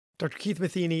Dr. Keith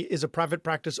Matheny is a private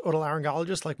practice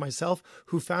otolaryngologist like myself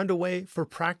who found a way for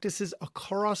practices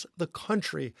across the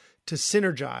country to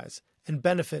synergize and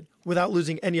benefit without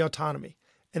losing any autonomy.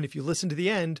 And if you listen to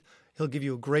the end, he'll give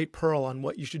you a great pearl on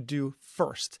what you should do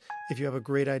first if you have a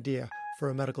great idea for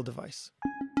a medical device.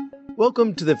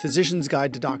 Welcome to the Physician's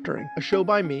Guide to Doctoring, a show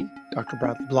by me, Dr.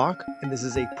 Bradley Block, and this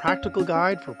is a practical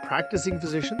guide for practicing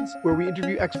physicians where we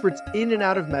interview experts in and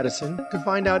out of medicine to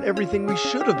find out everything we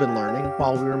should have been learning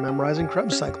while we were memorizing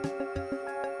Krebs cycle.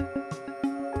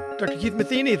 Dr. Keith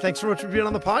Matheny, thanks so much for being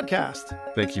on the podcast.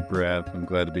 Thank you, Brad. I'm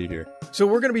glad to be here. So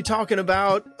we're going to be talking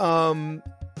about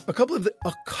a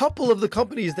couple of the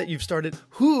companies that you've started.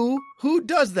 Who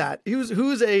does that?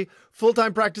 Who's a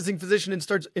full-time practicing physician and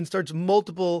starts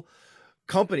multiple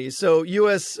companies? So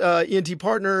US ENT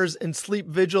Partners and Sleep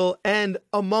Vigil, and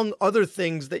among other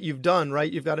things that you've done,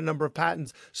 right? You've got a number of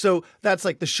patents. So that's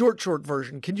like the short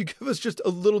version. Can you give us just a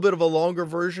little bit of a longer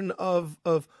version of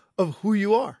who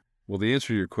you are? Well, the answer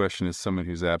to your question is someone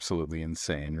who's absolutely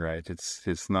insane, right?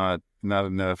 It's not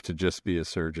enough to just be a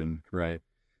surgeon, right?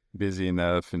 Busy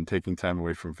enough and taking time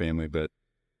away from family, but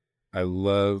I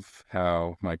love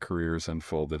how my career has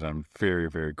unfolded. I'm very,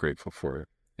 very grateful for it.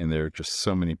 And there are just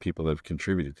so many people that have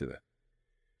contributed to that.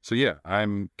 So yeah,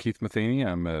 I'm Keith Matheny.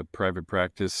 I'm a private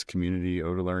practice community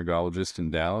otolaryngologist in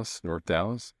Dallas, North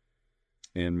Dallas.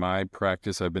 In my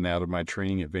practice, I've been out of my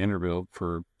training at Vanderbilt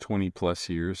for 20 plus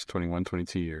years, 21,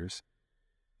 22 years.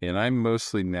 And I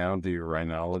mostly now do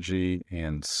rhinology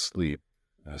and sleep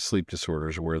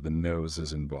disorders where the nose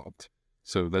is involved.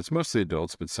 So that's mostly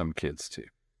adults, but some kids too.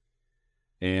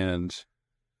 And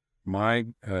my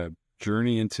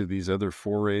journey into these other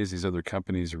forays, these other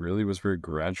companies really was very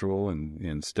gradual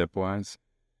and stepwise,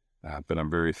 but I'm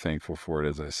very thankful for it,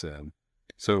 as I said.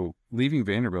 So leaving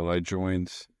Vanderbilt, I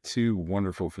joined two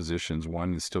wonderful physicians.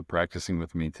 One is still practicing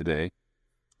with me today.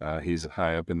 He's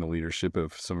high up in the leadership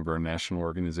of some of our national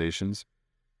organizations.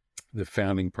 The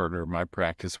founding partner of my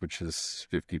practice, which is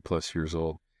 50 plus years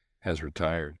old, has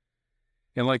retired.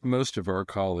 And like most of our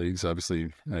colleagues,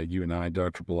 obviously you and I,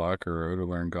 Dr. Block, are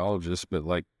otolaryngologists, but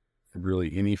like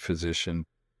really any physician,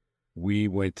 we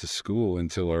went to school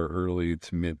until our early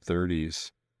to mid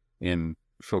 30s and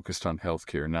focused on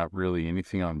healthcare, not really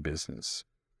anything on business.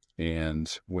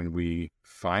 And when we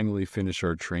finally finish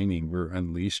our training, we're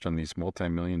unleashed on these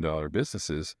multi-million-dollar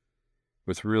businesses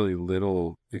with really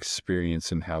little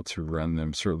experience in how to run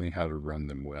them, certainly how to run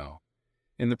them well.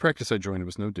 And the practice I joined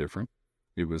was no different.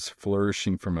 It was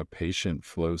flourishing from a patient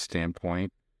flow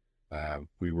standpoint.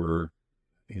 We were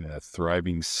in a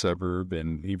thriving suburb,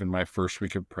 and even my first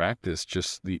week of practice,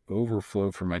 just the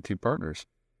overflow from my two partners.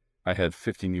 I had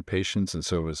 50 new patients, and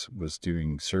so was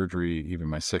doing surgery even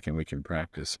my second week in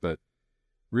practice. But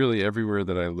really everywhere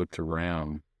that I looked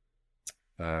around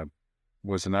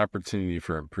was an opportunity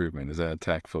for improvement. Is that a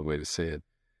tactful way to say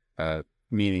it?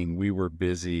 Meaning we were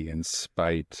busy in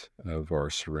spite of our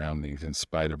surroundings, in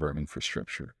spite of our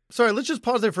infrastructure. Sorry, let's just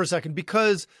pause there for a second,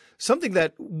 because something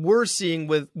that we're seeing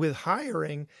with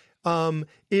hiring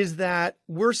is that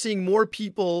we're seeing more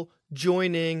people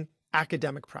joining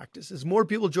academic practices, more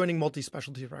people joining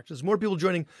multi-specialty practices, more people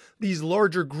joining these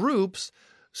larger groups,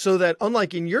 so that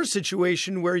unlike in your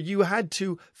situation where you had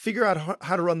to figure out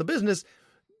how to run the business,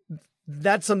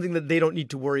 that's something that they don't need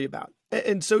to worry about.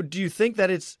 And so do you think that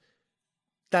it's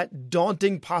that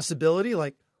daunting possibility,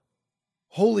 like,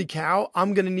 holy cow,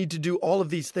 I'm going to need to do all of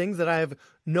these things that I have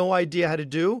no idea how to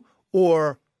do?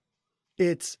 Or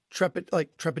it's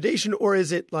trepidation? Or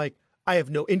is it like, I have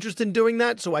no interest in doing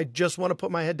that, so I just want to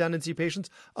put my head down and see patients.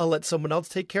 I'll let someone else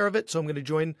take care of it, so I'm going to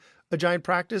join a giant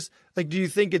practice? Like, do you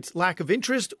think it's lack of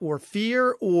interest or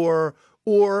fear, or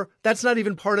that's not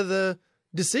even part of the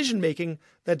decision-making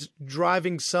that's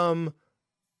driving some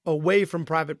away from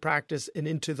private practice and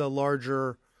into the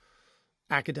larger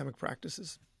academic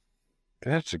practices?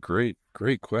 That's a great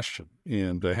question.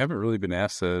 And I haven't really been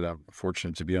asked that. I'm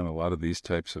fortunate to be on a lot of these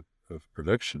types of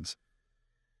productions.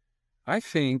 I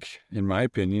think, in my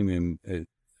opinion, and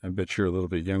I bet you're a little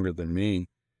bit younger than me,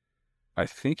 I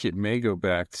think it may go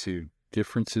back to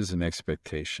differences in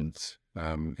expectations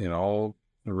and all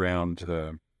around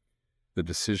the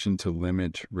decision to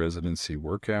limit residency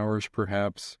work hours,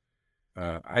 perhaps.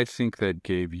 I think that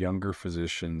gave younger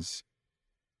physicians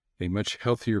a much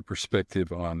healthier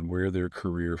perspective on where their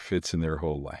career fits in their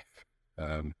whole life.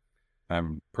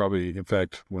 I'm probably, in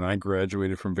fact, when I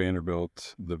graduated from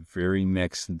Vanderbilt, the very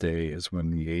next day is when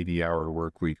the 80-hour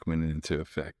work week went into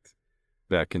effect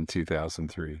back in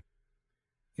 2003.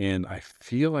 And I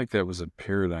feel like that was a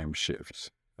paradigm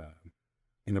shift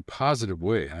in a positive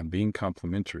way. I'm being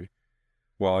complimentary.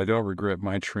 While I don't regret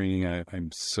my training, I'm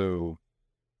so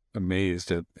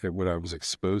amazed at what I was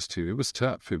exposed to. It was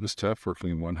tough. It was tough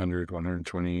working 100,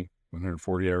 120,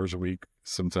 140 hours a week,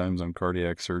 sometimes on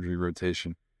cardiac surgery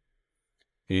rotation.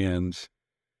 And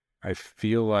I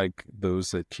feel like those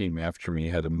that came after me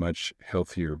had a much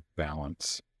healthier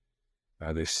balance.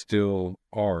 They still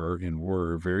are and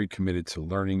were very committed to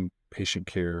learning patient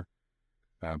care,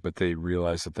 but they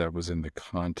realized that that was in the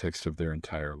context of their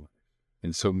entire life.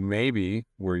 And so maybe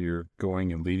where you're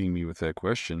going and leading me with that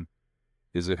question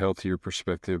is a healthier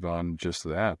perspective on just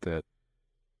that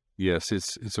yes,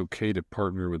 it's okay to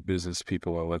partner with business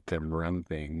people. I'll let them run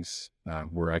things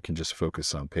where I can just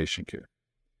focus on patient care.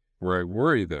 Where I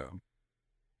worry, though,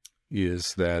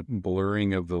 is that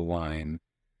blurring of the line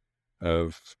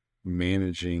of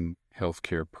managing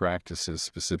healthcare practices,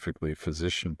 specifically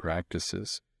physician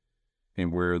practices,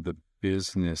 and where the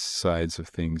business sides of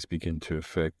things begin to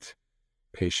affect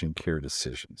patient care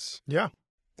decisions. Yeah.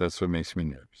 That's what makes me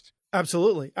nervous.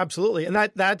 Absolutely. Absolutely. And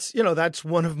that's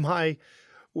one of my,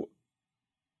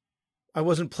 I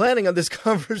wasn't planning on this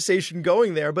conversation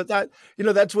going there, but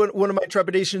that's one of my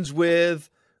trepidations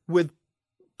with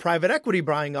private equity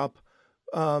buying up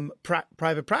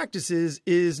private practices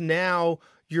is now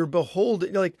you're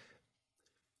beholden,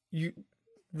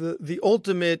 the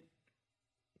ultimate,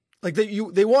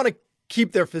 they want to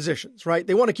keep their physicians, right?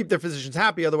 They want to keep their physicians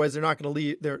happy. Otherwise they're not going to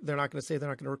leave. They're not going to say they're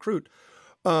not going to recruit.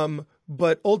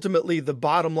 But ultimately the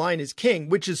bottom line is king,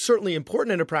 which is certainly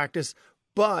important in a practice,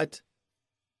 but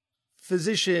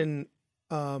physician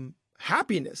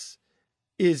happiness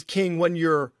is king when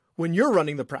you're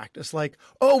running the practice. Like,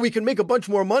 oh, we can make a bunch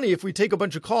more money if we take a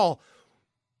bunch of call.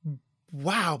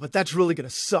 Wow, but that's really going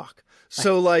to suck.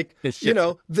 So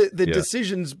the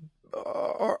decisions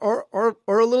are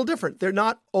a little different. They're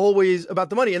not always about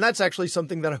the money. And that's actually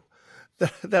something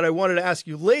that I wanted to ask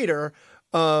you later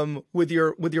with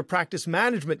your practice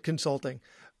management consulting.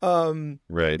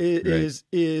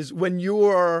 Is when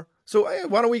you're, so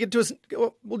why don't we get to us?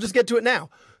 We'll just get to it now.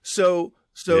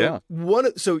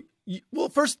 Well,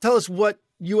 first tell us what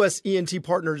US ENT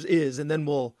Partners is, and then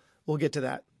we'll get to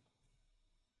that.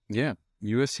 Yeah.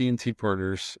 US ENT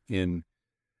Partners in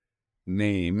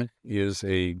name is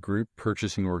a group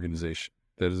purchasing organization.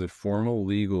 That is a formal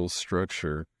legal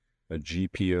structure. A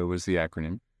GPO is the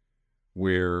acronym,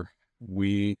 where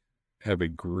we have a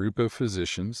group of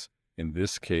physicians. In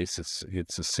this case,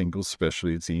 it's a single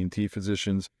specialty. It's ENT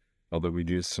physicians, although we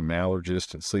do some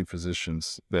allergists and sleep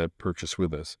physicians that purchase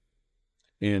with us.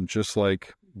 And just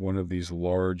like one of these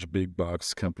large big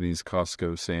box companies,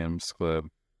 Costco, Sam's Club,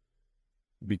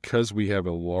 because we have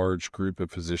a large group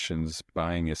of physicians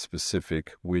buying a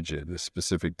specific widget, a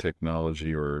specific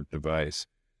technology or device,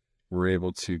 we're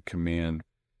able to command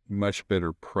much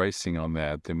better pricing on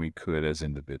that than we could as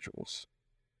individuals.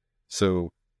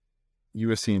 So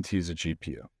USENT is a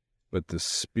GPO, but the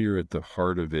spirit, the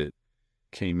heart of it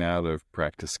came out of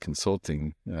practice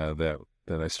consulting that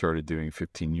I started doing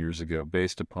 15 years ago,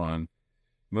 based upon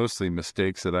mostly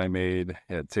mistakes that I made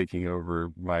at taking over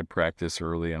my practice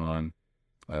early on,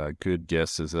 good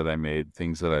guesses that I made,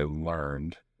 things that I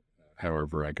learned,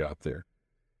 however I got there,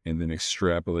 and then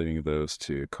extrapolating those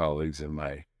to colleagues in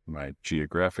my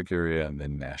geographic area and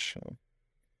then national.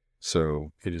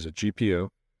 So it is a GPO,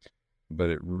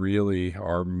 but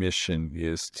our mission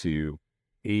is to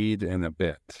aid and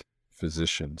abet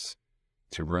physicians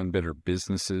to run better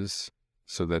businesses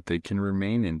so that they can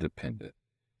remain independent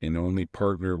and only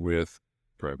partner with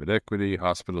private equity,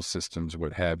 hospital systems,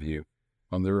 what have you,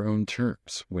 on their own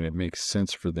terms when it makes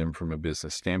sense for them from a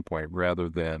business standpoint, rather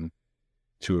than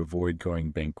to avoid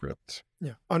going bankrupt.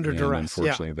 Yeah, under duress.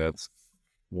 Unfortunately,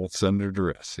 that's under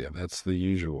duress. Yeah, that's the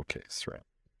usual case, right?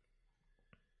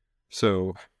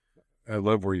 So I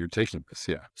love where you're taking this.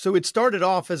 Yeah. So it started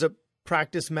off as a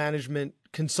practice management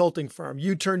consulting firm.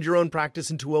 You turned your own practice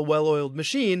into a well-oiled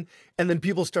machine, and then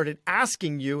people started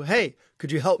asking you, hey,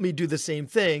 could you help me do the same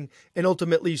thing? And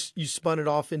ultimately you spun it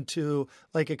off into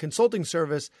like a consulting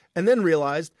service, and then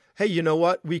realized, hey, you know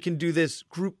what? We can do this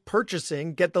group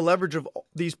purchasing, get the leverage of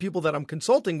these people that I'm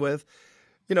consulting with,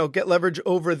 get leverage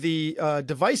over the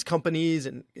device companies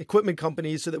and equipment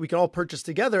companies so that we can all purchase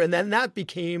together. And then that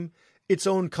became its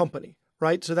own company.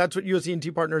 Right. So that's what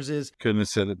USENT Partners is. Couldn't have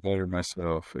said it better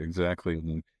myself.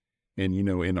 Exactly. And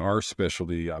in our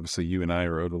specialty, obviously you and I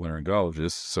are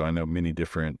otolaryngologists, so I know many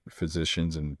different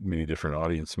physicians and many different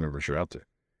audience members are out there.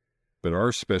 But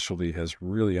our specialty has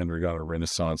really undergone a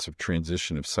renaissance of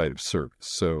transition of site of service.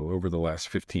 So over the last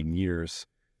 15 years,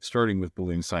 starting with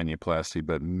balloon sinuplasty,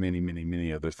 but many, many,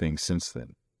 many other things since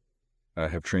then,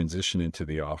 have transitioned into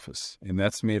the office. And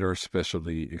that's made our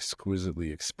specialty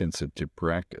exquisitely expensive to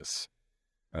practice.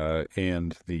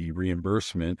 and the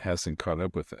reimbursement hasn't caught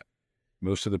up with that.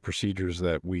 Most of the procedures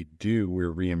that we do, we're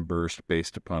reimbursed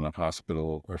based upon a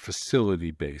hospital or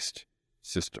facility-based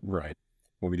system, right?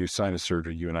 When we do sinus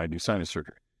surgery, you and I do sinus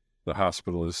surgery. The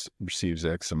hospital receives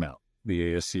X amount.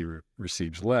 The ASC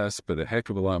receives less, but a heck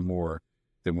of a lot more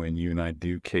than when you and I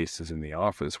do cases in the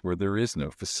office where there is no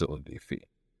facility fee.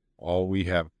 All we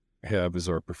have is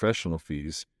our professional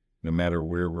fees, no matter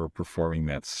where we're performing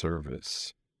that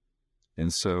service.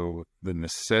 And so the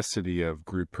necessity of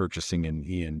group purchasing in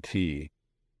ENT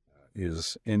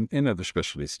is, in other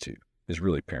specialties too, is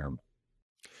really paramount.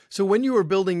 So when you were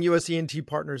building US ENT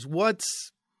Partners,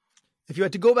 if you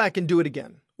had to go back and do it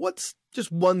again, what's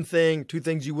just one thing, two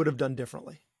things you would have done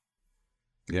differently?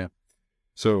 Yeah.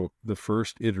 So the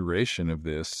first iteration of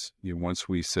this, once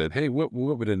we said, hey, what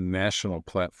would a national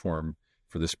platform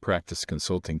for this practice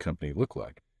consulting company look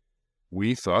like?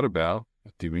 We thought about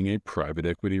doing a private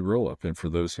equity roll-up. And for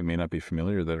those who may not be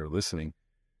familiar that are listening,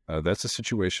 that's a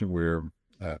situation where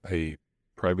a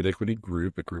private equity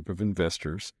group, a group of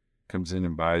investors, comes in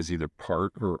and buys either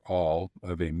part or all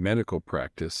of a medical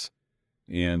practice.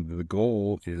 And the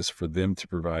goal is for them to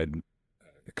provide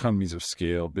economies of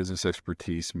scale, business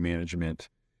expertise, management,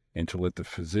 and to let the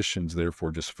physicians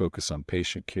therefore just focus on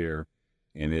patient care.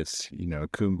 And it's, a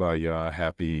kumbaya,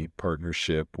 happy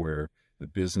partnership where the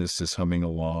business is humming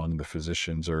along, the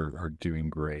physicians are doing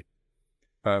great.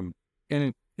 And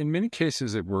in many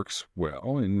cases, it works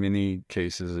well. In many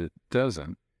cases, it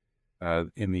doesn't.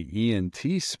 In the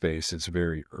ENT space, it's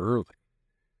very early.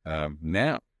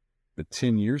 Now, but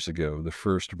 10 years ago, the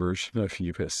first version of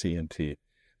US ENT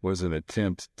was an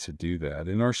attempt to do that.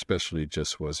 And our specialty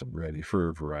just wasn't ready for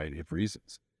a variety of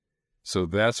reasons. So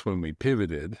that's when we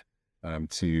pivoted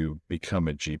to become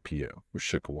a GPO, which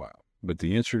took a while. But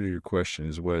the answer to your question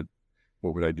is what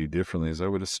would I do differently is I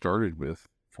would have started with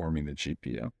forming the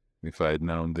GPO if I had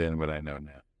known then what I know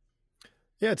now.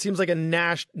 Yeah, it seems like a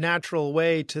natural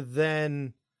way to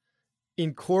then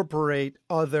incorporate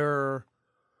other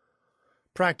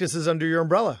practices under your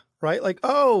umbrella, right? Like,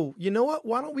 oh, you know what?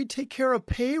 Why don't we take care of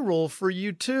payroll for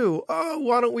you too? Oh,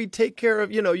 why don't we take care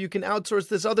of, you can outsource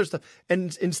this other stuff.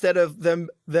 And instead of them,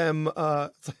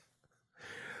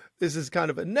 this is kind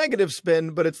of a negative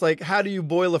spin, but it's like, how do you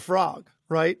boil a frog,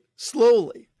 right?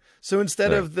 Slowly. So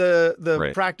instead of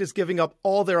the practice giving up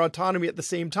all their autonomy at the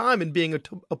same time and being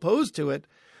opposed to it,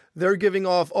 they're giving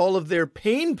off all of their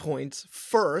pain points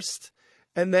first,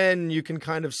 and then you can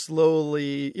kind of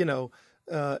slowly,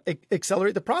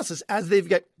 accelerate the process as they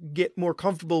get more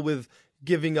comfortable with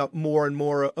giving up more and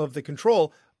more of the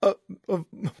control of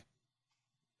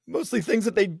mostly things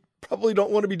that they probably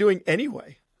don't want to be doing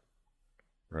anyway.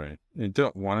 Right. And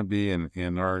don't want to be and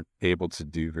aren't able to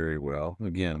do very well.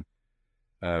 Again,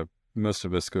 most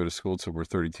of us go to school till we're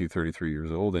 32, 33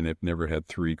 years old and have never had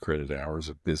 3 credit hours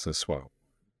of business while.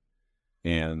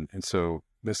 And so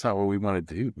that's not what we want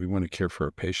to do. We want to care for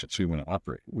our patients. We want to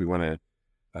operate. We want to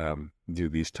do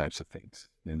these types of things.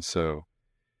 And so,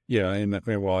 yeah, and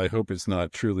while I hope it's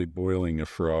not truly boiling a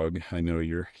frog, I know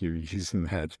you're using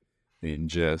that in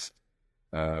jest.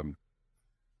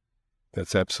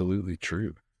 That's absolutely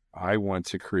true. I want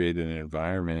to create an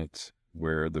environment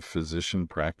where the physician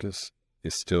practice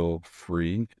is still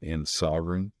free and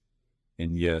sovereign,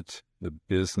 and yet the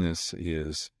business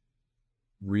is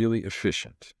really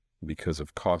efficient because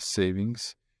of cost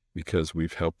savings, because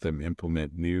we've helped them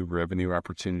implement new revenue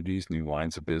opportunities, new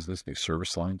lines of business, new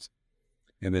service lines,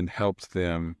 and then helped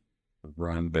them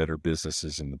run better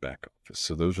businesses in the back office.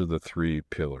 So those are the 3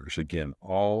 pillars, again,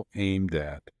 all aimed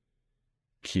at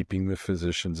keeping the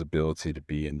physician's ability to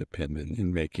be independent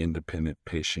and make independent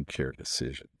patient care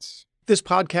decisions. This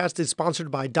podcast is sponsored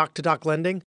by Doc2Doc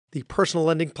Lending, the personal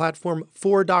lending platform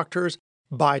for doctors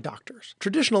by doctors.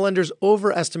 Traditional lenders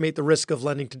overestimate the risk of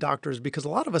lending to doctors because a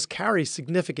lot of us carry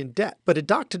significant debt. But at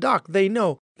Doc2Doc, they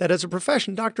know that as a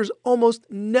profession, doctors almost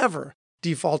never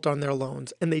default on their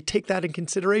loans, and they take that in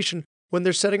consideration when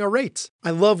they're setting our rates. I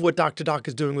love what Doc2Doc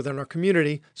is doing within our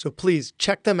community, so please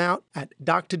check them out at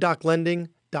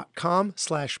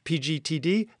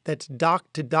doc2doclending.com/PGTD. That's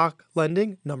Doc2Doc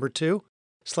Lending, number 2,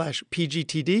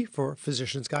 /PGTD for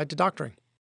Physician's Guide to Doctoring.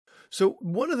 So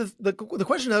one of the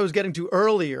question I was getting to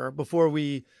earlier before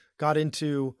we got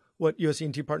into what US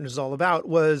ENT Partners is all about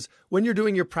was when you're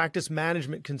doing your practice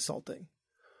management consulting,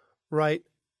 right?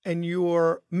 And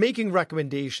you're making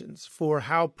recommendations for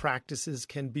how practices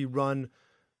can be run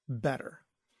better.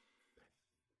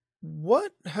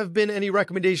 What have been any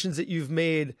recommendations that you've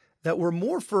made that were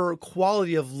more for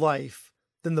quality of life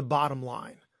than the bottom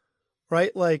line,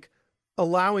 right? Like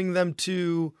allowing them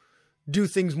to do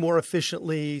things more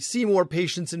efficiently, see more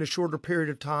patients in a shorter period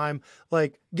of time,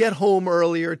 like get home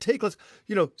earlier, take less,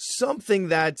 something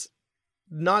that's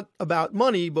not about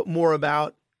money, but more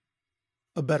about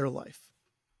a better life.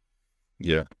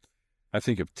 Yeah. I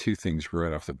think of two things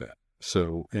right off the bat.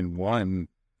 So in one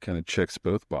kind of checks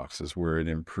both boxes where it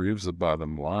improves the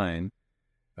bottom line,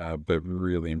 but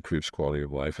really improves quality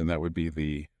of life. And that would be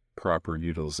the proper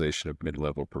utilization of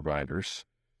mid-level providers.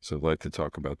 So I'd like to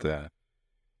talk about that.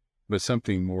 But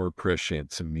something more prescient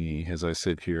to me, as I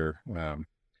sit here,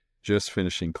 just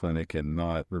finishing clinic and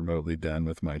not remotely done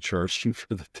with my charging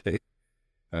for the day,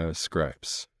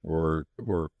 scribes, or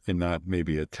not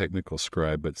maybe a technical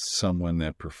scribe, but someone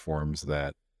that performs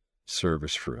that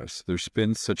service for us. There's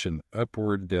been such an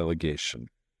upward delegation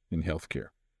in healthcare,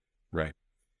 right?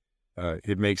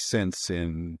 It makes sense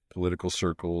in political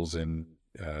circles and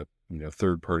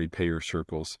third-party payer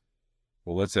circles.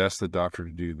 Well, let's ask the doctor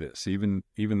to do this. Even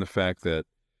the fact that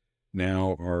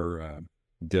now our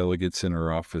delegates in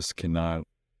our office cannot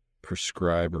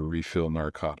prescribe or refill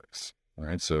narcotics. All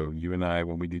right. So you and I,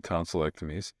 when we do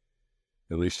tonsillectomies,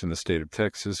 at least in the state of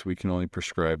Texas, we can only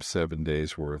prescribe 7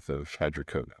 days worth of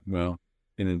hydrocodone. Well,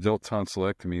 in adult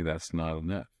tonsillectomy, that's not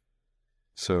enough.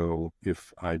 So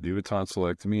if I do a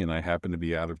tonsillectomy and I happen to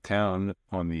be out of town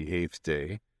on the 8th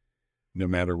day, no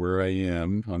matter where I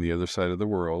am on the other side of the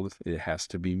world, it has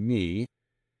to be me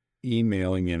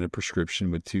emailing in a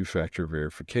prescription with 2-factor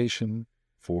verification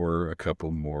for a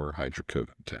couple more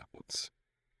hydrocodone tablets.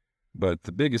 But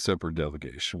the biggest upward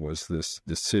delegation was this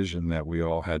decision that we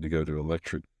all had to go to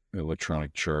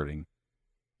electronic charting,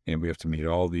 and we have to meet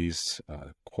all these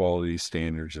quality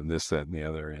standards and this, that, and the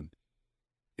other. And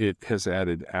it has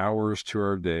added hours to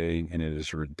our day, and it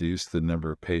has reduced the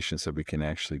number of patients that we can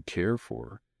actually care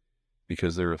for,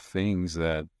 because there are things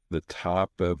that the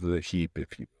top of the heap,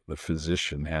 the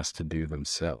physician has to do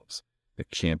themselves.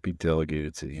 It can't be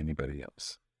delegated to anybody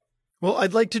else. Well,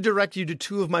 I'd like to direct you to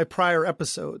 2 of my prior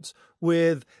episodes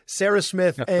with Sarah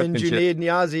Smith and Junaid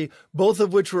Niazi, both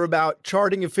of which were about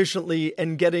charting efficiently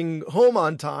and getting home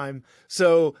on time.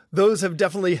 So those have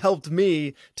definitely helped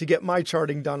me to get my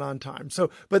charting done on time.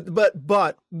 So, but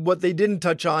what they didn't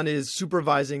touch on is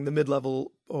supervising the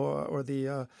mid-level or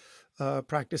the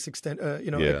practice extent.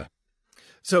 Yeah.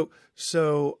 So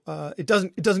it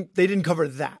doesn't. They didn't cover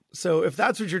that. So if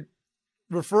that's what you're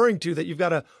referring to, that you've got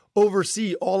to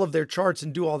oversee all of their charts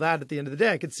and do all that at the end of the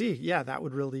day, I could see, that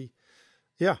would really,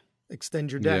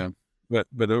 extend your day. Yeah.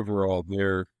 But overall,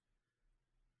 they're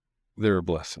a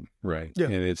blessing, right? Yeah.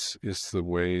 And it's the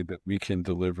way that we can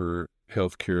deliver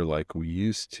healthcare like we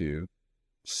used to,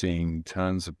 seeing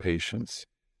tons of patients.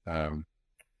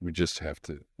 We just have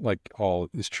to, like all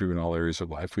is true in all areas of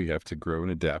life, we have to grow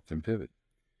and adapt and pivot.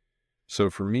 So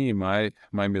for me, my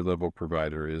mid-level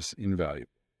provider is invaluable.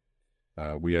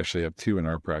 We actually have 2 in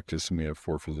our practice, and we have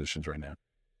 4 physicians right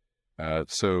now.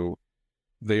 So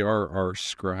they are our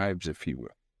scribes, if you will.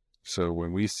 So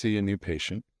when we see a new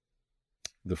patient,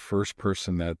 the first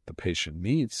person that the patient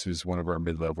meets is one of our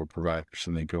mid-level providers,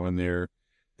 and they go in there,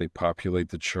 they populate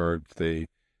the chart, they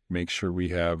make sure we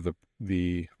have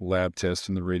the lab test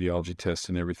and the radiology test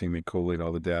and everything. They collate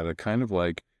all the data, kind of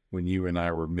like when you and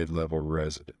I were mid-level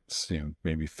residents,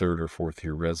 maybe 3rd or 4th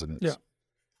year residents. Yeah.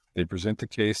 They present the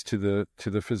case to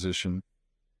the physician.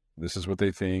 This is what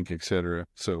they think, et cetera.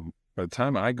 So by the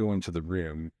time I go into the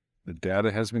room, the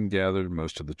data has been gathered.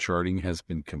 Most of the charting has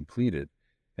been completed.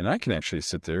 And I can actually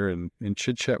sit there and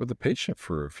chit chat with the patient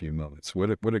for a few moments. What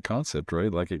a concept,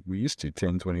 right? Like we used to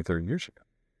 10, 20, 30 years ago.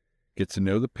 Get to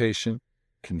know the patient,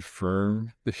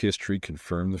 confirm the history,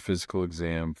 confirm the physical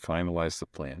exam, finalize the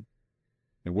plan.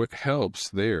 And what helps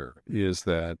there is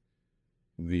that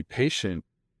the patient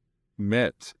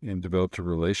met and developed a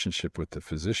relationship with the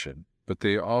physician, but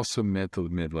they also met the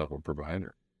mid-level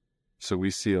provider. So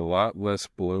we see a lot less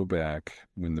blowback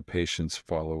when the patients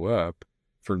follow up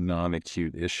for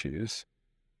non-acute issues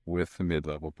with the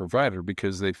mid-level provider,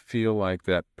 because they feel like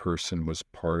that person was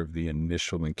part of the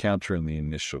initial encounter and the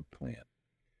initial plan.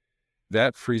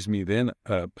 That frees me then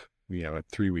up, at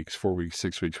 3 weeks, 4 weeks,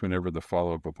 6 weeks, whenever the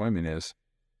follow-up appointment is,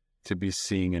 to be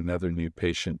seeing another new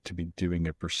patient, to be doing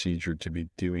a procedure, to be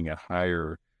doing a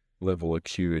higher level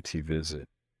acuity visit.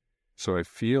 So I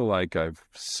feel like I've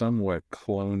somewhat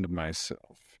cloned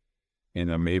myself,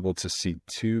 and I'm able to see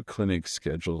 2 clinic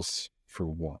schedules for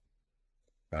 1,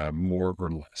 more or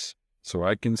less. So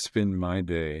I can spend my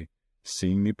day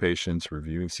seeing new patients,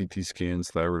 reviewing CT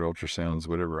scans, thyroid ultrasounds,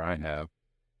 whatever I have,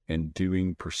 and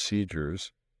doing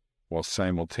procedures, while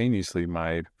simultaneously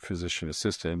my physician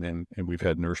assistant, and we've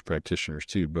had nurse practitioners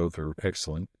too, both are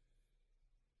excellent.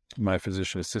 My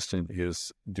physician assistant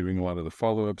is doing a lot of the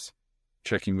follow-ups,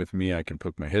 checking with me. I can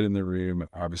poke my head in the room.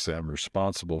 Obviously, I'm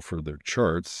responsible for their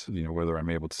charts, whether I'm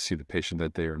able to see the patient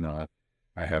that day or not.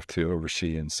 I have to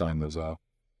oversee and sign those off.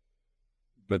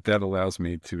 But that allows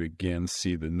me to, again,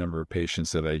 see the number of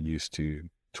patients that I used to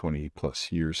 20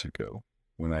 plus years ago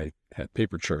when I had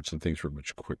paper charts and things were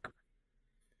much quicker.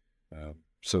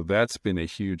 So that's been a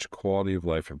huge quality of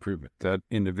life improvement. That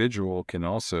individual can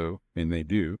also, and they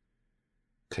do,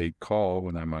 take call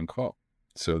when I'm on call.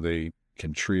 So they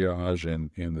can triage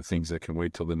and the things that can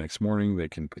wait till the next morning, they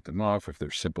can put them off if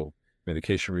there's simple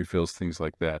medication refills, things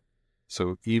like that.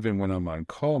 So even when I'm on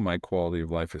call, my quality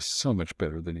of life is so much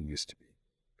better than it used to be.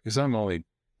 Because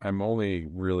I'm only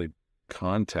really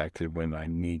contacted when I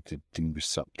need to do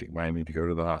something, when I need to go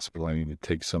to the hospital, I need to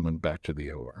take someone back to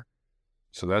the OR.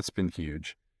 So that's been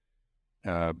huge,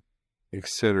 et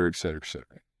cetera, et cetera, et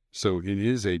cetera. So it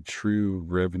is a true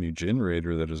revenue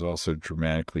generator that has also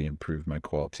dramatically improved my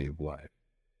quality of life.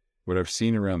 What I've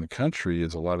seen around the country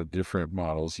is a lot of different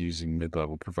models using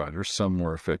mid-level providers, some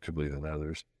more effectively than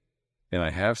others. And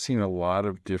I have seen a lot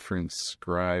of different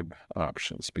scribe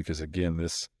options because, again,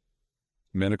 this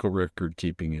medical record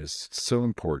keeping is so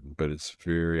important, but it's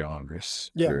very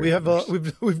onerous. Yeah, very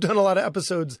onerous. We've done a lot of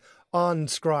episodes on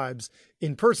scribes,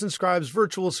 in-person scribes,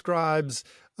 virtual scribes,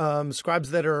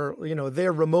 scribes that are,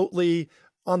 there remotely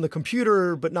on the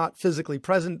computer, but not physically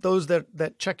present, those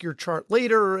that check your chart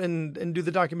later and do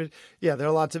the document. Yeah, there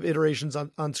are lots of iterations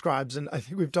on scribes. And I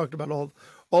think we've talked about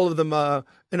all of them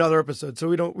in other episodes. So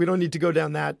we don't need to go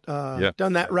down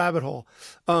that rabbit hole.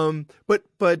 So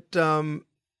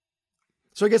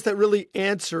I guess that really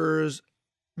answers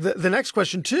the next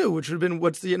question too, which would have been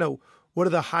what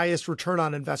are the highest return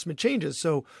on investment changes?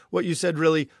 So what you said,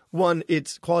 really, one,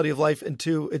 it's quality of life, and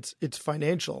two, it's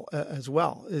financial as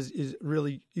well, is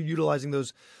really utilizing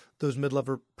those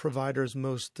mid-level providers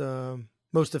most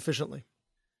efficiently.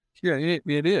 Yeah,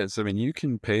 it is. I mean, you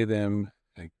can pay them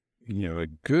a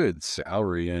good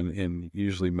salary, and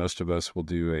usually most of us will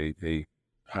do a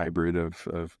hybrid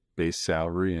of base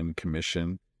salary and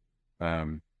commission.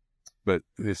 But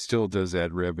it still does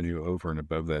add revenue over and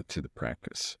above that to the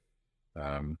practice.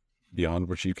 Beyond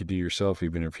what you could do yourself,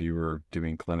 even if you were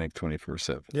doing clinic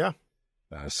 24/7. Yeah.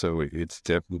 So it's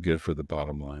definitely good for the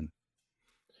bottom line.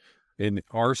 And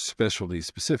our specialty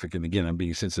specific, and again, I'm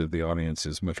being sensitive, the audience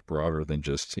is much broader than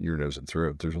just ear, nose, and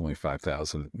throat. There's only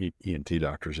 5,000 ENT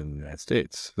doctors in the United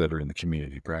States that are in the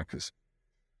community practice.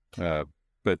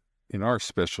 But in our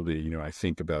specialty, I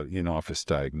think about in-office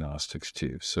diagnostics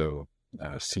too. So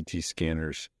CT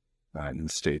scanners in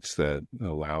states that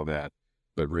allow that.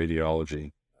 But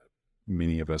radiology,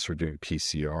 many of us are doing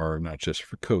PCR, not just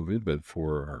for COVID, but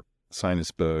for our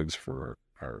sinus bugs, for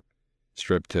our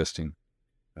strep testing.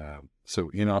 So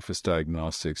in-office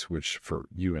diagnostics, which for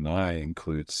you and I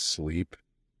includes sleep.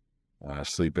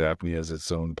 Sleep apnea is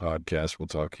its own podcast. We'll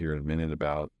talk here in a minute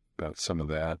about some of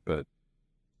that. But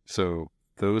so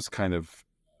those kind of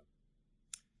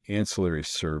ancillary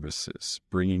services,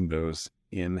 bringing those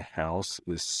in-house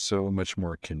is so much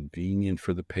more convenient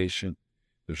for the patient.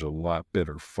 There's a lot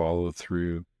better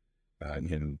follow-through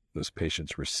in those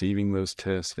patients receiving those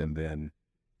tests and then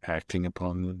acting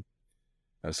upon them.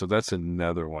 So that's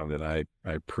another one that I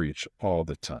preach all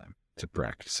the time to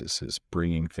practices, is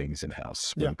bringing things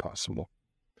in-house when possible.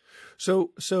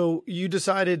 So you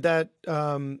decided that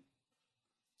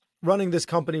running this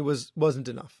company wasn't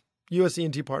enough. US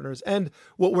ENT Partners. And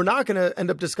what we're not going to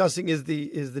end up discussing is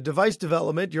the device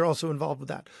development. You're also involved with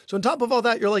that. So on top of all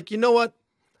that, you're like, you know what?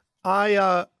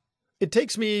 It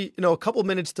takes me, a couple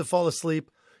minutes to fall asleep.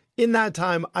 In that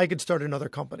time, I could start another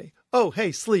company. Oh,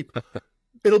 hey, sleep.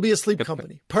 It'll be a sleep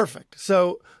company. Perfect.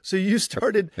 So you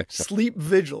started Sleep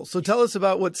Vigil. So tell us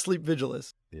about what Sleep Vigil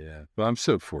is. Yeah. Well, I'm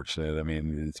so fortunate. I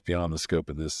mean, it's beyond the scope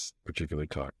of this particular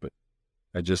talk, but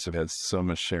I just have had so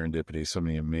much serendipity, so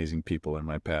many amazing people in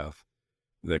my path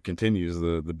that continues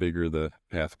the bigger the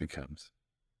path becomes.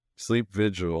 Sleep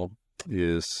Vigil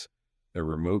is a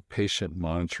remote patient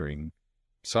monitoring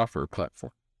software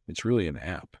platform. It's really an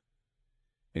app.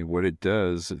 And what it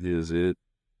does is it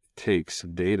takes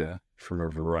data from a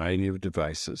variety of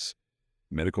devices,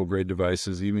 medical grade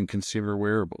devices, even consumer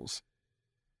wearables,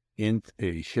 in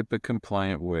a HIPAA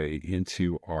compliant way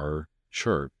into our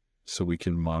chart so we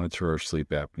can monitor our sleep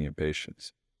apnea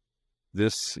patients.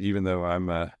 This, even though I'm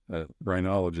a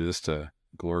rhinologist, a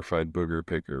glorified booger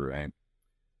picker, right?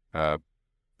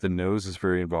 The nose is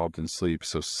very involved in sleep,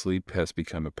 so sleep has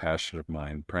become a passion of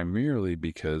mine, primarily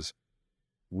because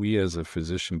we as a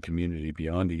physician community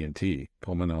beyond ENT,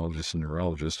 pulmonologists and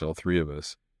neurologists, all three of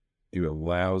us, do a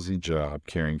lousy job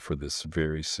caring for this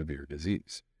very severe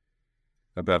disease.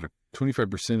 about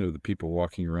 25% of the people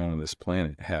walking around on this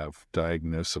planet have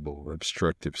diagnosable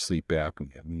obstructive sleep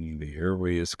apnea, meaning the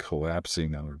airway is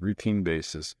collapsing on a routine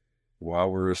basis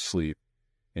while we're asleep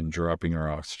and dropping our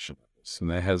oxygen levels. And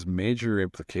that has major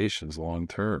implications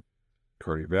long-term.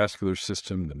 Cardiovascular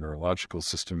system, the neurological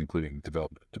system, including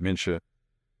development of dementia,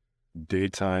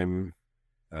 daytime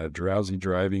drowsy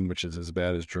driving, which is as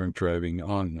bad as drunk driving,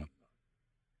 on and on.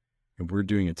 And we're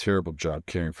doing a terrible job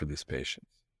caring for these patients.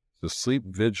 So sleep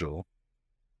vigil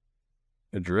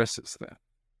addresses that.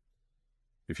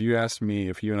 If you asked me,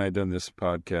 if you and I had done this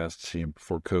podcast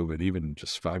before COVID, even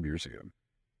just 5 years ago,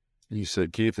 and you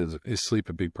said, Keith, is sleep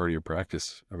a big part of your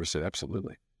practice? I would say,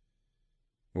 absolutely.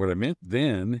 What I meant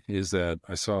then is that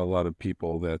I saw a lot of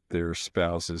people that their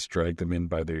spouses dragged them in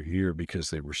by their ear because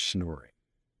they were snoring.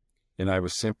 And I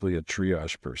was simply a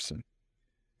triage person.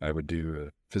 I would do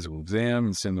a physical exam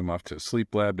and send them off to a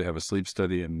sleep lab to have a sleep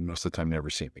study, and most of the time never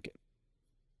see them again.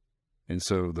 And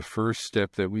so the first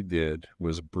step that we did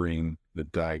was bring the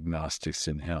diagnostics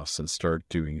in-house and start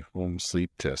doing home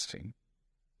sleep testing,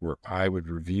 where I would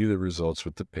review the results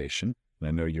with the patient. And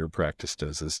I know your practice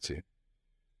does this too.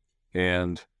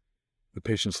 And the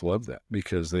patients loved that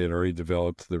because they had already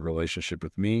developed the relationship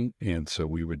with me. And so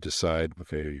we would decide,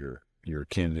 okay, you're a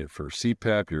candidate for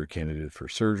CPAP, you're a candidate for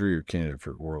surgery, you're a candidate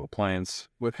for oral appliance,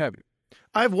 what have you.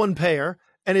 I have one payer,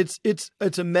 and it's a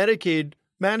Medicaid,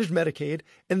 managed Medicaid,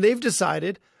 and they've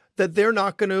decided that they're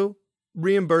not going to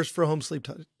reimburse for a home sleep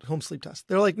test.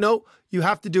 They're like, no, you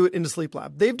have to do it in the sleep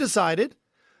lab. They've decided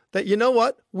that, you know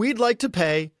what, we'd like to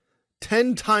pay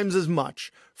 10 times as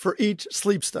much for each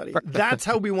sleep study. That's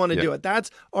how we want to do it.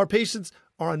 That's our patients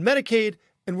are on Medicaid,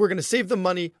 and we're going to save them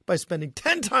money by spending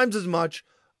 10 times as much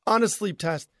on a sleep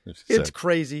test. It's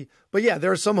crazy. But yeah,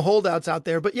 there are some holdouts out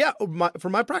there. But yeah, for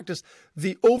my practice,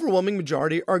 the overwhelming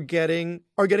majority are getting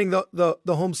the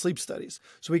home sleep studies.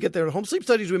 So we get their home sleep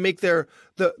studies, we make the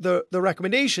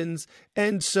recommendations.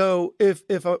 And so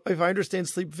if I understand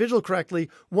sleep vigil correctly,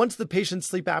 once the patient's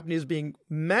sleep apnea is being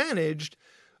managed,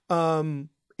 in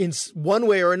one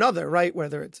way or another, right?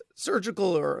 Whether it's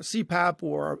surgical or a CPAP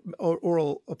or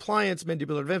oral appliance,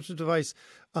 mandibular advancement device,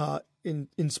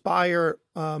 Inspire.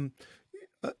 In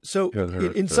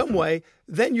some way,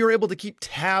 then you're able to keep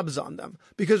tabs on them,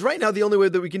 because right now the only way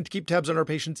that we can keep tabs on our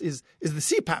patients is the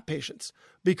CPAP patients,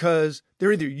 because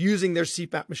they're either using their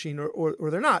CPAP machine or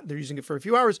they're not. They're using it for a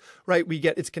few hours, right?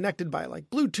 It's connected by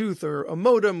like Bluetooth or a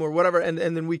modem or whatever, and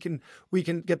then we can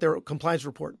get their compliance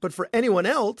report. But for anyone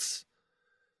else,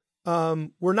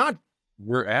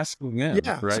 we're asking them,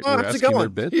 right? So we're asking their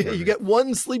bed. You get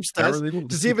one sleep test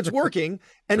to see if it's working,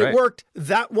 and it worked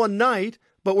that one night,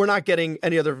 but we're not getting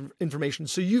any other information.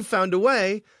 So you found a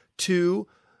way to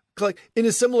collect in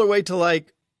a similar way to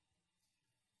like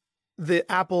the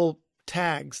Apple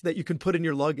tags that you can put in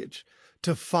your luggage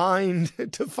to find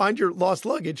your lost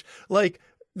luggage. Like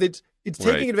it's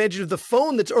taking advantage of the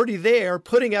phone that's already there,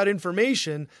 putting out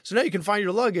information. So now you can find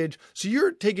your luggage. So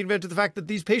you're taking advantage of the fact that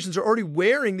these patients are already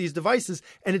wearing these devices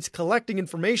and it's collecting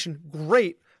information.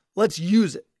 Great. Let's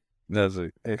use it. That's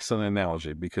an excellent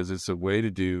analogy, because it's a way to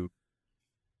do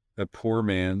a poor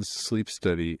man's sleep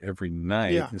study every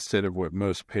night instead of what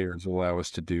most payers allow us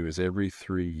to do is every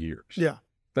 3 years. Yeah.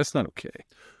 That's not okay.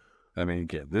 I mean,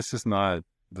 again, this is not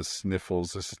the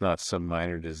sniffles. This is not some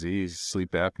minor disease.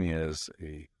 Sleep apnea is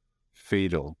a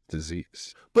fatal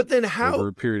disease. But then over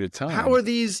a period of time,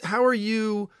 how are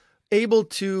you able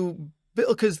to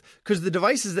build, because the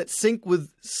devices that sync with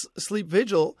sleep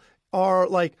vigil are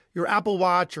like your Apple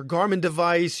Watch, your Garmin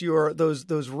device,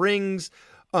 those rings.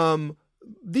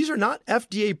 These are not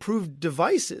FDA approved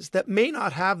devices that may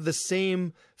not have the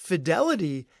same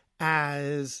fidelity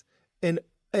as an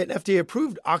FDA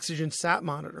approved oxygen sat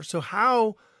monitor. So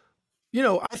how,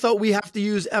 I thought we have to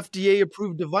use FDA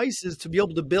approved devices to be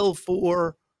able to bill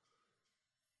for,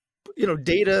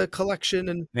 data collection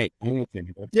and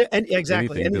anything. Yeah, and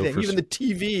exactly anything. Even the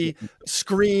TV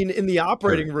screen in the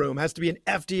operating room has to be an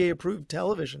FDA approved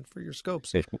television for your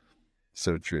scopes.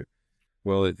 So true.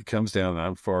 Well, it comes down,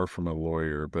 I'm far from a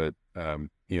lawyer, but,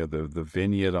 the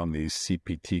vignette on these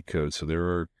CPT codes. So there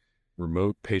are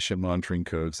remote patient monitoring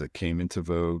codes that came into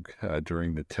vogue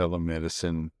during the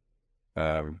telemedicine,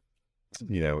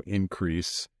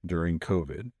 increase during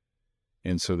COVID.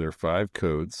 And so there are 5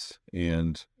 codes.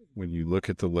 And when you look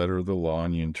at the letter of the law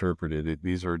and you interpret it,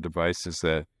 these are devices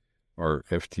that are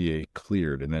FDA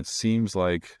cleared. And that seems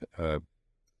like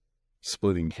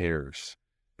splitting hairs,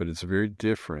 but it's very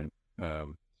different.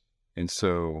 And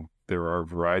so there are a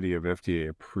variety of FDA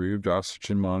approved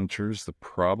oxygen monitors. The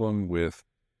problem with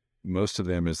most of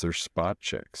them is their spot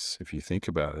checks. If you think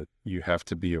about it, you have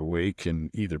to be awake and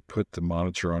either put the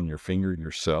monitor on your finger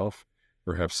yourself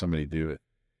or have somebody do it.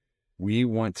 We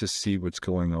want to see what's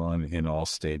going on in all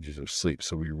stages of sleep.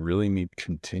 So we really need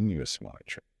continuous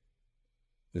monitoring.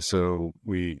 So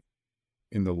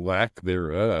in the lack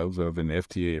thereof of an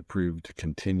FDA-approved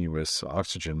continuous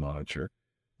oxygen monitor,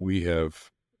 we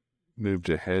have moved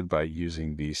ahead by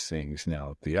using these things.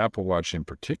 Now, the Apple Watch in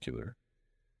particular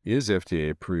is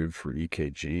FDA approved for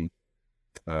EKG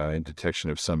and detection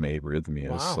of some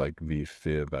arrhythmias like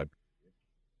VFib.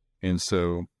 And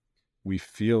so we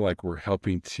feel like we're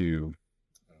helping to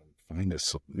find a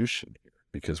solution here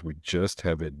because we just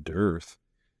have a dearth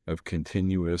of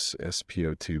continuous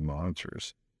SpO2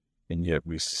 monitors. And yet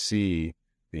we see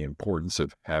the importance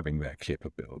of having that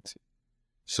capability.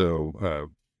 So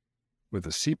with a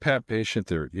CPAP patient,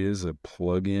 there is a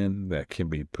plug-in that can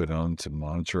be put on to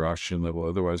monitor oxygen level.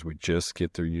 Otherwise, we just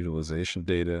get their utilization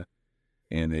data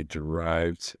and a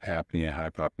derived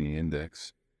apnea-hypopnea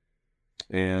index.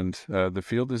 And the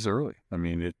field is early. I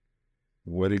mean,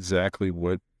 what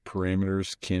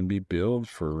parameters can be billed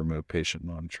for remote patient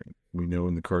monitoring? We know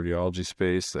in the cardiology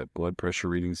space that blood pressure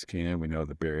readings can. We know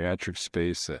the bariatric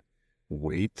space that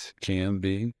weight can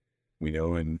be. We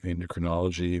know in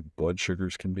endocrinology, blood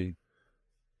sugars can be.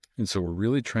 And so we're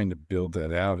really trying to build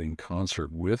that out in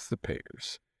concert with the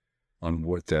payers on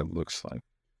what that looks like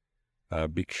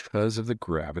because of the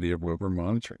gravity of what we're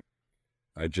monitoring.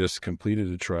 I just completed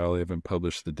a trial. I haven't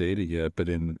published the data yet, but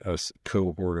in a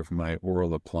cohort of my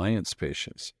oral appliance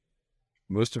patients,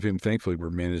 most of whom thankfully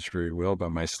were managed very well by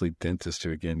my sleep dentist,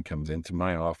 who again comes into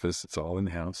my office. It's all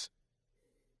in-house,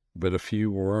 but a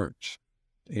few weren't.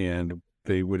 And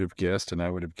they would have guessed, and I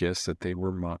would have guessed, that they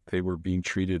were being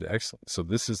treated excellent. So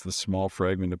this is the small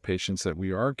fragment of patients that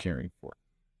we are caring for.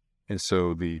 And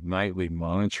so the nightly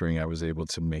monitoring, I was able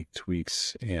to make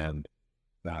tweaks and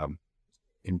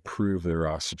improve their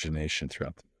oxygenation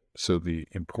throughout the night. So the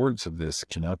importance of this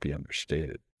cannot be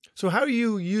understated. So how are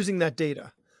you using that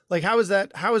data? Like, how is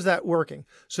that working?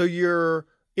 So you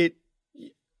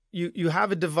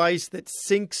have a device that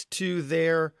syncs to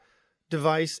their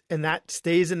device and that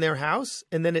stays in their house,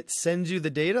 and then it sends you the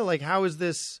data. Like, how is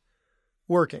this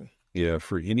working? Yeah,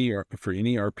 for any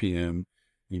RPM,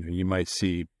 you might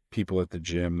see people at the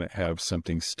gym that have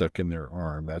something stuck in their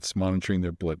arm. That's monitoring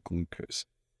their blood glucose.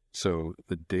 So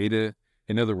the data,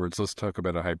 in other words, let's talk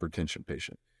about a hypertension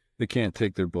patient. They can't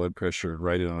take their blood pressure,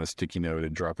 write it on a sticky note,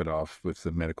 and drop it off with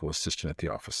the medical assistant at the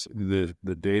office. The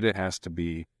data has to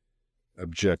be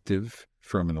objective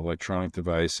from an electronic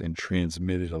device and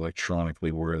transmitted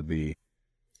electronically where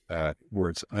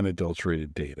it's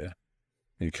unadulterated data.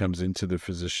 It comes into the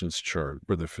physician's chart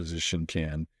where the physician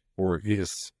can, or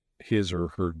his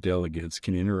or her delegates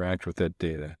can interact with that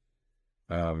data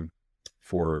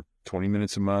for 20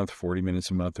 minutes a month, 40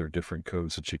 minutes a month. There are different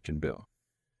codes that you can bill,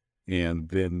 and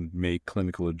then make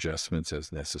clinical adjustments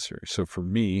as necessary. So for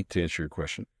me, to answer your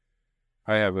question,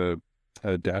 I have a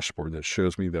dashboard that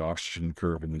shows me the oxygen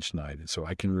curve in each night. And so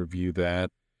I can review that.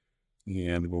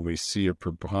 And when we see a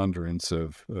preponderance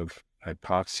of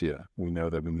hypoxia, we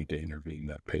know that we need to intervene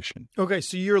that patient. Okay.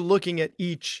 So you're looking at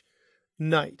each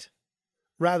night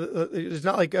rather. It's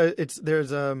not like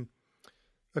there's a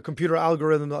computer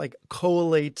algorithm that like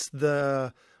collates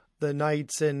the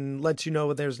nights and lets you know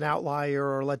when there's an outlier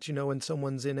or lets you know when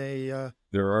someone's in a.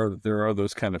 There are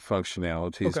those kind of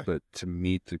functionalities,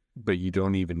 okay. But you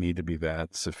don't even need to be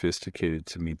that sophisticated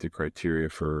to meet the criteria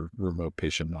for remote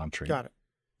patient monitoring. Got it.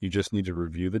 You just need to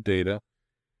review the data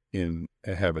and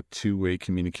have a two-way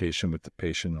communication with the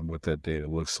patient on what that data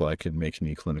looks like and make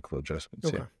any clinical adjustments.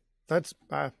 Okay.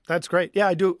 Yeah. That's great. Yeah,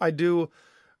 I do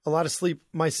a lot of sleep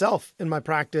myself in my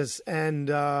practice, and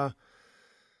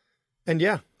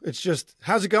yeah, it's just,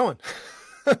 how's it going?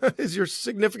 Is your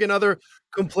significant other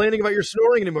complaining about your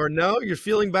snoring anymore? No, you're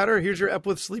feeling better. Here's your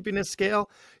Epworth sleepiness scale.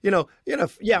 With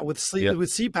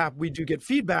CPAP, we do get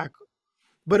feedback,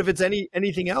 but if it's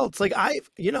anything else, like I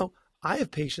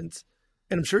have patients,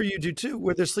 and I'm sure you do too,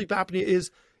 where their sleep apnea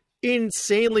is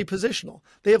insanely positional.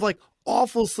 They have like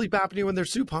awful sleep apnea when they're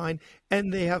supine,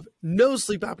 and they have no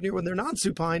sleep apnea when they're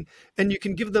non-supine. And you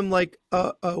can give them like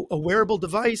a wearable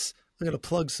device. I'm going to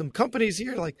plug some companies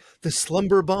here, like the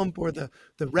Slumber Bump or the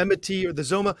Remedy or the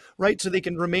Zoma, right? So they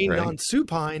can remain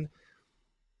non-supine.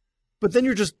 But then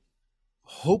you're just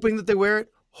hoping that they wear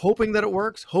it, hoping that it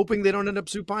works, hoping they don't end up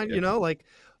supine,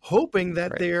 hoping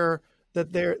that they're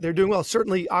doing well.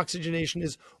 Certainly oxygenation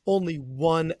is only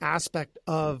one aspect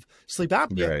of sleep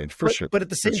apnea. Right, for sure. But at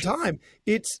the same time,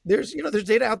 there's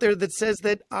data out there that says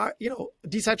that,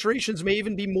 desaturations may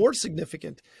even be more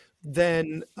significant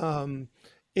than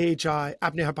AHI,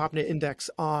 apnea-hypopnea index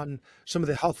on some of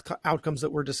the health outcomes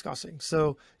that we're discussing.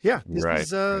 So yeah,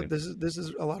 this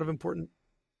is a lot of important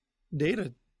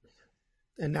data,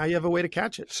 and now you have a way to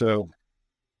catch it. So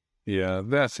yeah,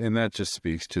 that just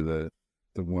speaks to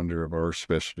the wonder of our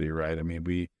specialty, right? I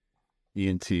mean,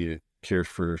 ENT cares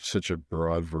for such a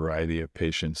broad variety of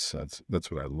patients. That's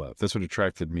what I love. That's what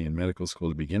attracted me in medical school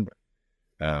to begin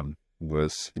with.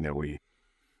 We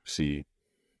see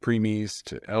preemies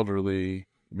to elderly,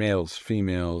 males,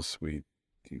 females. We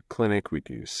do clinic, we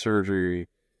do surgery.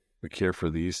 We care for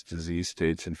these disease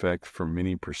states. In fact, from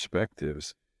many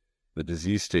perspectives, the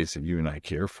disease states that you and I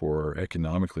care for are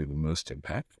economically the most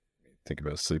impactful. Think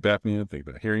about sleep apnea, think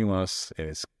about hearing loss and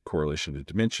its correlation to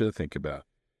dementia. Think about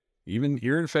even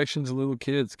ear infections in little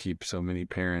kids keep so many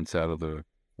parents out of the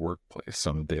workplace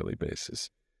on a daily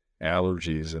basis.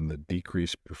 Allergies and the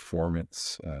decreased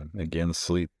performance, again,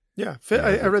 sleep. Yeah,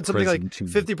 I read something like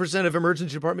 50% of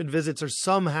emergency department visits are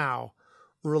somehow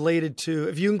related to,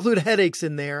 if you include headaches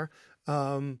in there,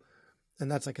 and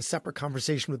that's like a separate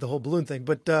conversation with the whole balloon thing.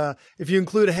 But if you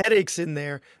include headaches in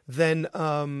there, then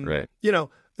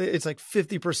it's like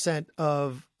 50%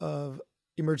 of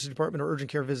emergency department or urgent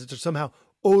care visits are somehow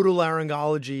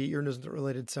otolaryngology, ear, nose, and throat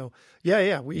related. So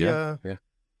we're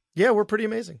pretty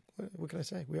amazing. What can I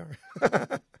say? We are.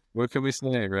 What can we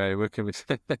say, right? What can we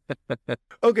say?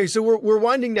 Okay, so we're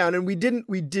winding down, and we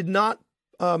did not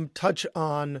touch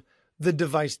on the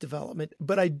device development,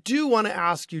 but I do want to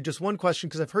ask you just one question,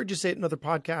 because I've heard you say it in other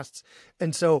podcasts,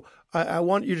 and so I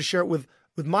want you to share it with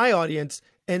my audience,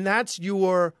 and that's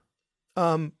your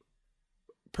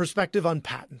perspective on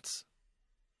patents.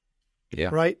 Yeah.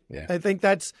 Right. Yeah. I think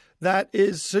that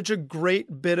is such a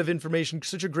great bit of information,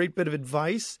 such a great bit of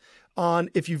advice on,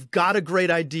 if you've got a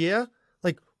great idea,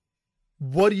 like,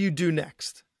 what do you do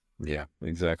next? Yeah,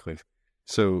 exactly.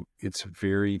 So it's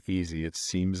very easy. It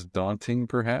seems daunting,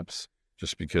 perhaps,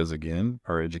 just because, again,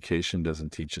 our education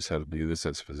doesn't teach us how to do this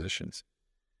as physicians.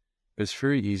 But it's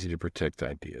very easy to protect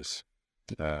ideas.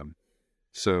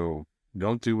 So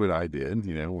don't do what I did,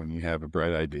 when you have a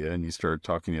bright idea and you start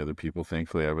talking to other people.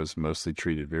 Thankfully, I was mostly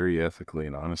treated very ethically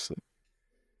and honestly.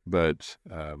 But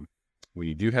when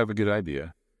you do have a good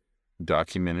idea,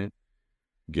 document it,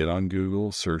 get on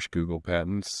Google, search Google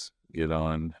Patents, get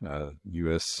on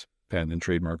U.S. Patent and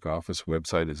Trademark Office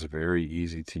website. Is very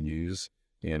easy to use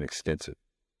and extensive.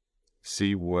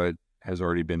 See what has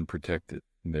already been protected.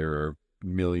 There are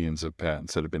millions of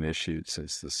patents that have been issued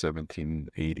since the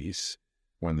 1780s.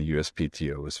 When the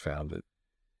USPTO was founded.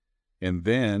 And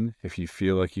then if you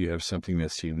feel like you have something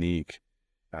that's unique,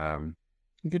 you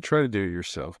could try to do it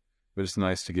yourself, but it's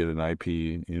nice to get an IP,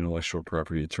 intellectual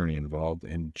property attorney involved,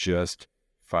 and just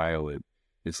file it.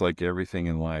 It's like everything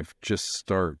in life. Just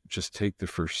take the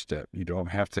first step. You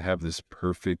don't have to have this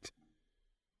perfect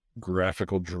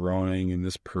graphical drawing and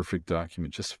this perfect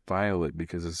document. Just file it,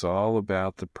 because it's all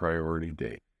about the priority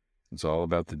date. It's all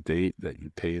about the date that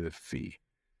you pay the fee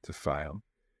to file.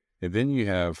 And then you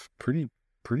have pretty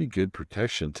good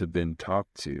protection to then talk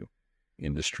to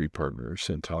industry partners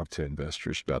and talk to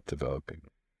investors about developing.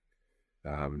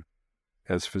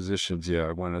 As physicians,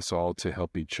 I want us all to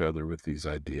help each other with these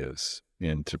ideas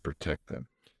and to protect them.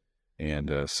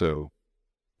 And so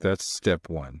that's step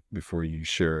one before you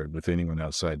share it with anyone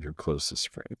outside your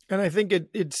closest friend. And I think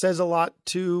it says a lot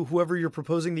to whoever you're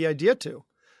proposing the idea to,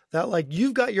 that like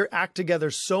you've got your act together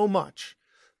so much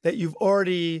that you've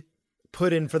already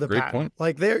put in for the patent. Point.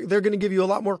 Like they're going to give you a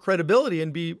lot more credibility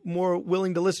and be more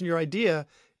willing to listen to your idea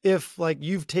if like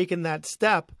you've taken that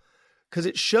step, because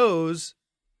it shows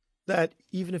that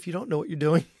even if you don't know what you're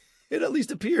doing, it at least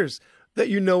appears that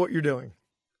you know what you're doing.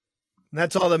 And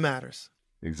that's all that matters.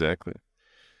 Exactly.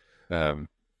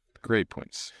 Great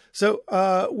points. So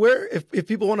where, if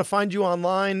people want to find you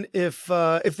online, if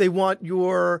they want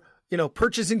your,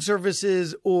 purchasing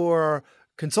services or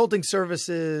consulting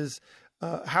services,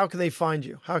 how can they find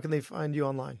you? How can they find you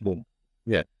online? Well,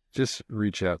 just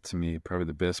reach out to me. Probably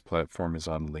the best platform is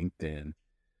on LinkedIn.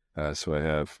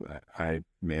 So I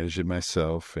manage it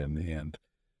myself and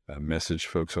message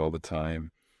folks all the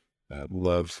time.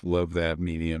 Love that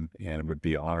medium, and would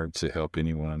be honored to help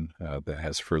anyone that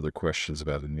has further questions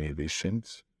about any of these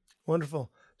things.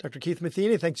 Wonderful. Dr. Keith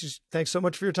Matheny, thanks so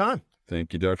much for your time.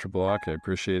 Thank you, Dr. Block. I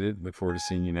appreciate it. Look forward to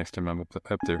seeing you next time I'm up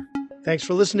there. Thanks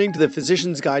for listening to The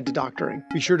Physician's Guide to Doctoring.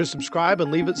 Be sure to subscribe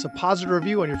and leave us a positive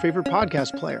review on your favorite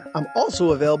podcast player. I'm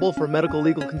also available for medical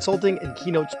legal consulting and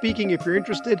keynote speaking if you're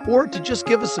interested, or to just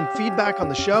give us some feedback on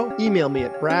the show, email me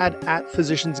at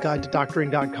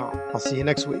brad@physiciansguidetodoctoring.com. I'll see you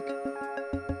next week.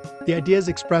 The ideas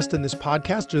expressed in this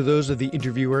podcast are those of the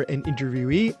interviewer and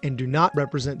interviewee and do not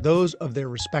represent those of their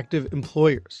respective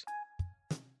employers.